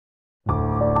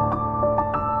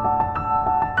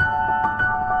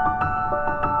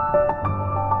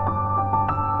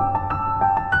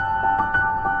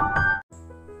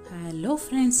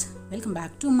Welcome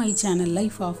back to my channel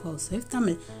Life of Housewife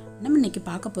Tamil. நம்ம இன்னைக்கு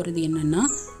பார்க்க போறது என்னன்னா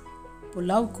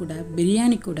புலாவ் கூட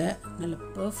பிரியாணி கூட நல்ல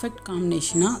பெர்ஃபெக்ட்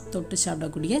காம்பினேஷனா தொட்டு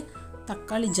சாப்பிடக்கூடிய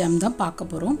தக்காளி ஜாம் தான் பார்க்க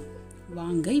போறோம்.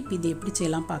 வாங்க இப்போ இது எப்படி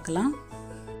செய்யலாம் பார்க்கலாம்.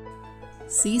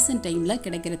 சீசன் டைம்ல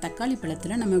கிடைக்கிற தக்காளி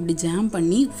பழத்துல நம்ம இப்படி ஜாம்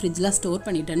பண்ணி ஃப்ரிட்ஜ்ல ஸ்டோர்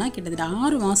பண்ணிட்டேன்னா கிட்டத்தட்ட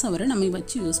 6 மாசம் வரை நம்ம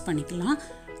வச்சு யூஸ் பண்ணிக்கலாம்.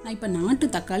 நான் இப்போ நாட்டு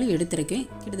தக்காளி எடுத்துர்க்கேன்.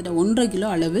 கிட்டத்தட்ட 1.5 கிலோ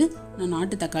அளவு நான்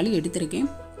நாட்டு தக்காளி எடுத்துர்க்கேன்.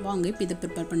 வாங்க இப்போ இதை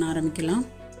ப்ரிப்பேர் பண்ண ஆரம்பிக்கலாம்.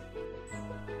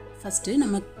 ஃபர்ஸ்ட்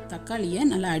நம்ம தக்காளியை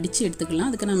நல்லா அடிச்சு எடுத்துக்கலாம்.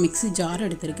 அதுக்கு நான் மிக்ஸி ஜார்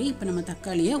எடுத்துர்க்கேன். இப்போ நம்ம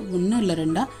தக்காளியை 1 இல்ல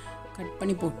 2 கட்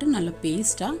பண்ணி போட்டு நல்லா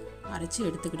பேஸ்டா அரைச்சு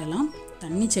எடுத்துக்கிடலாம்.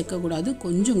 தண்ணி சேர்க்க கூடாது,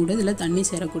 கொஞ்சம் கூட இதுல தண்ணி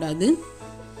சேரக்கூடாது.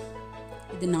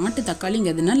 இது நாட்டு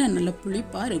தக்காளிங்கிறதுனால நல்ல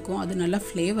புளிப்பா இருக்கும், அது நல்ல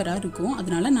ஃப்ளேவரா இருக்கும்.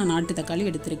 அதனால நான் நாட்டு தக்காளி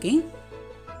எடுத்துர்க்கேன்.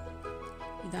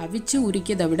 இதை அவிச்சு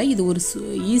உரிக்கிறதை விட இது ஒரு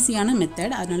ஈஸியான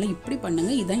மெத்தட். அதனால இப்படி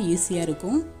பண்ணுங்க, இதுதான் ஈஸியா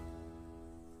இருக்கும்.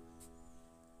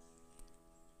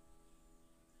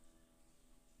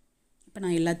 இப்போ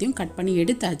நான் எல்லாத்தையும் கட் பண்ணி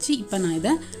எடுத்தாச்சு. இப்போ நான்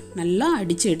இதை நல்லா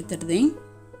அடிச்சு எடுத்துடுறேன்.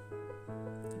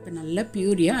 இப்போ நல்லா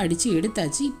பியூரியா அடிச்சு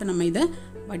எடுத்தாச்சு. இப்போ நம்ம இதை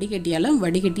வடிகட்டியால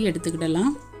வடிகட்டி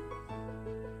எடுத்துக்கிடலாம்.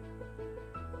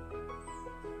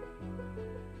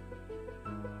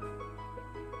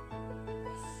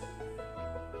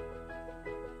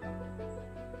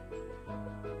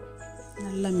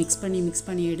 நல்லா மிக்ஸ்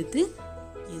பண்ணி எடுத்து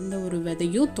எந்த ஒரு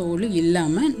விதையோ தோலும்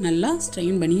இல்லாம நல்லா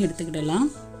ஸ்ட்ரெயின் பண்ணி எடுத்துக்கிடலாம்.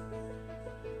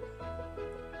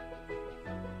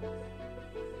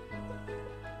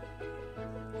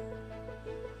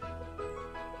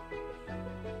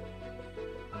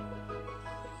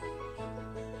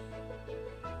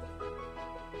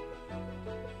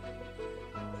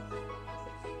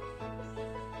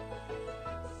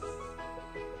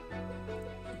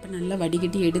 நல்லா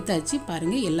வடிகட்டி எடுத்தாச்சு.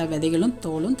 பாருங்க எல்லா விதைகளும்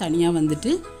தோலும் தனியா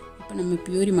வந்துட்டு இப்போ நம்ம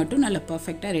பியூரி மட்டும் நல்லா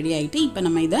பெர்ஃபெக்ட்டா ரெடி ஆயிட்டு இப்போ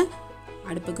நம்ம இத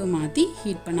அடுப்புக்கு மாத்தி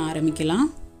ஹீட் பண்ண ஆரம்பிக்கலாம்.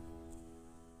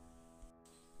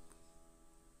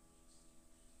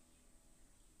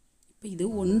 இப்போ இது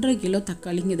 1.5 கிலோ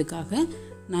தக்காளிங்கிறதுக்காக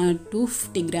நான்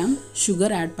 250 கிராம்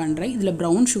சுகர் ஆட் பண்றேன். இதுல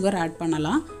பிரவுன் சுகர் ஆட்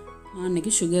பண்ணலாம். நான்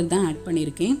இன்னைக்கு சுகர் தான் ஆட்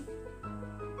பண்ணிருக்கேன்.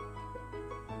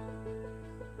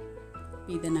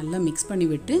 இத நல்லா மிக்ஸ் பண்ணி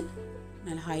விட்டு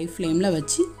நல்லா ஹை ஃப்ளேம்ல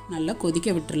வச்சு நல்லா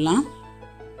கொதிக்க விட்டுறலாம்.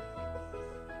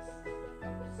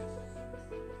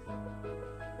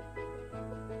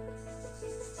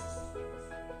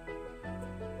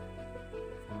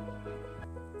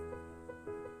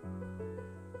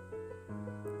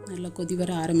 நல்லா கொதி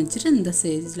வர ஆரம்பிச்சிட்டு இந்த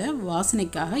ஸ்டேஜ்ல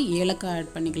வாசனைக்காக ஏலக்காய்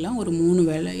ஆட் பண்ணிக்கலாம். ஒரு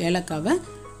 3 ஏலக்காவை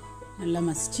நல்லா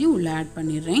மசிச்சு உள்ள ஆட்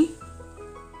பண்ணிடுறேன்.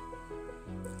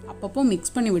 அப்பப்போ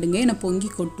மிக்ஸ் பண்ணி விடுங்க, ஏன்னா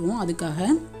பொங்கி கொட்டும். அதுக்காக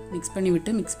மிக்ஸ் பண்ணி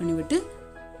விட்டு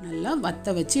நல்லா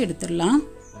வத்த வச்சு எடுத்துடலாம்.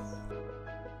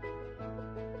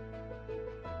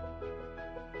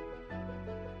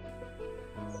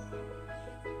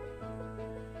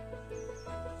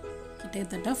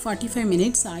 கிட்டத்தட்ட 45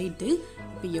 மினிட்ஸ் ஆயிட்டு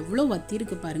இப்போ எவ்வளோ வத்தி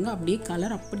இருக்கு பாருங்க. அப்படியே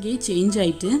கலர் அப்படியே சேஞ்ச்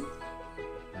ஆயிட்டு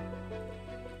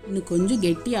இன்னும் கொஞ்சம்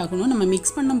கெட்டி ஆகணும். நம்ம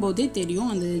மிக்ஸ் பண்ணும் போதே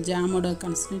தெரியும் அந்த ஜாமோட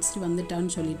கன்சிஸ்டன்சி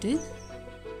வந்துட்டான்னு சொல்லிட்டு.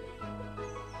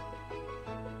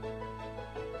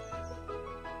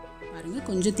 பாருங்க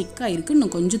கொஞ்சம் திக்கா இருக்கு,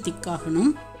 இன்னும் கொஞ்சம்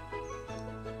திக்காகணும்.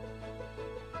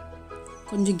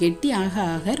 கொஞ்சம் கெட்டி ஆக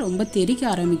ஆக ரொம்ப தெறிக்க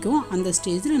ஆரம்பிக்கும். அந்த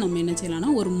ஸ்டேஜ்ல நம்ம என்ன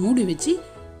செய்யலாம்னா ஒரு மூடி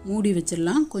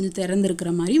வச்சிடலாம். கொஞ்சம்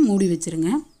திறந்திருக்கிற மாதிரி மூடி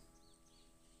வச்சிருங்க.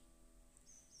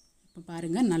 இப்போ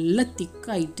பாருங்க நல்லா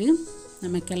திக்காயிட்டு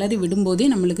நம்ம கிளறி விடும்போதே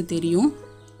நம்மளுக்கு தெரியும்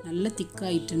நல்லா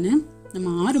திக்காயிட்டுன்னு.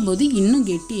 நம்ம ஆறும்போது இன்னும்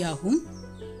கெட்டி ஆகும்.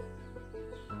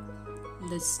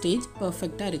 இந்த ஸ்டேஜ்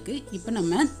பெர்ஃபெக்ட்டா இருக்கு. இப்போ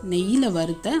நம்ம நெய்யில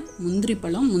வறுத்த முந்திரி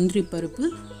பழம் முந்திரி பருப்பு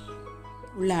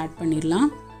உள்ள ஆட் பண்ணிடலாம்.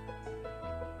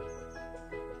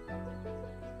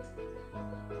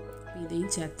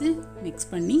 இதையும் சேர்த்து மிக்ஸ்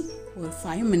பண்ணி ஒரு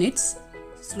 5 மினிட்ஸ்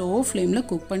ஸ்லோ ஃப்ளேம்ல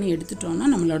குக் பண்ணி எடுத்துட்டோம்னா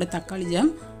நம்மளோட தக்காளி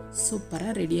ஜாம் சூப்பரா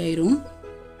ரெடி ஆயிரும்.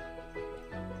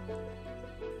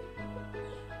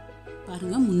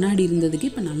 பாருங்க முன்னாடி இருந்ததுக்கு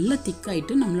இப்போ நல்லா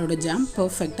திக்காயிட்டு நம்மளோட ஜாம்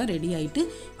பெர்ஃபெக்ட்டா ரெடி ஆயிட்டு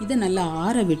இதை நல்லா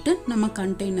ஆற விட்டு நம்ம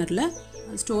கண்டெய்னர்ல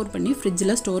ஸ்டோர் பண்ணி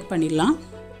ஃப்ரிட்ஜில் ஸ்டோர் பண்ணிடலாம்.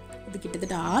 இது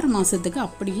கிட்டத்தட்ட 6 மாசத்துக்கு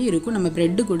அப்படியே இருக்கும். நம்ம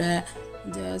பிரெட் கூட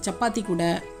சப்பாத்தி கூட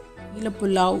இல்ல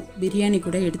புலாவ் பிரியாணி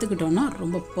கூட எடுத்துக்கிட்டோம்னா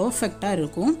ரொம்ப பெர்ஃபெக்ட்டா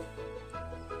இருக்கும்.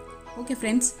 ஓகே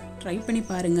ஃப்ரெண்ட்ஸ், ட்ரை பண்ணி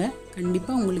பாருங்க.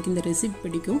 கண்டிப்பா உங்களுக்கு இந்த ரெசிபி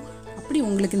பிடிக்கும். அப்படி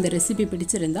உங்களுக்கு இந்த ரெசிபி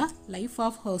பிடிச்சிருந்தா லைஃப்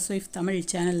ஆஃப் ஹவுஸ்வைஃப் தமிழ்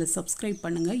சேனலை சப்ஸ்கிரைப்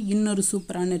பண்ணுங்க. இன்னொரு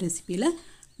சூப்பரான ரெசிபியில்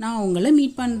நான் உங்களை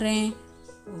மீட் பண்ணுறேன்.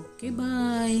 Okay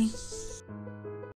bye.